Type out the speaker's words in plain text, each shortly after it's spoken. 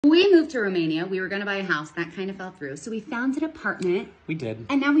we moved to Romania. We were going to buy a house. That kind of fell through. So we found an apartment. We did.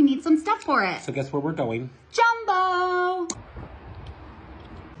 And now we need some stuff for it. So guess where we're going? Jumbo!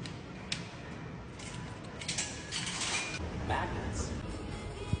 Magnets.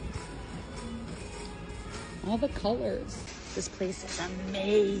 All the colors. This place is a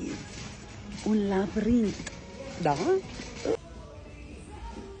maze. Un labyrinth. Da?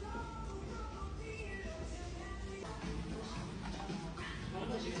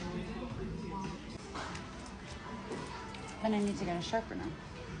 Then I need to get a sharpener.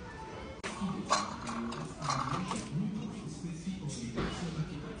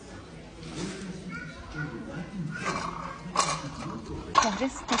 What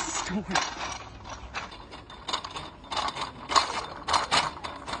is this store?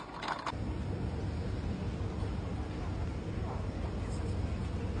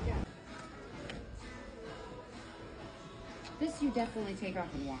 This you definitely take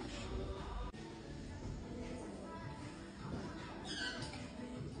off and wash.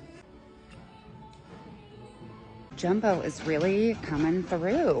 Jumbo is really coming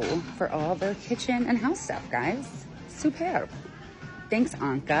through for all their kitchen and house stuff, guys. Superb. Thanks,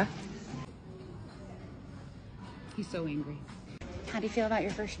 Anka. He's so angry. How do you feel about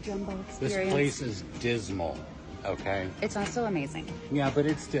your first Jumbo experience? This place is dismal, okay? It's also amazing. Yeah, but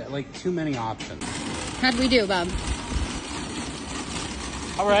it's like too many options. How'd we do, Bob?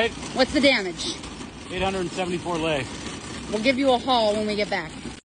 All right. What's the damage? 874 lei. We'll give you a haul when we get back.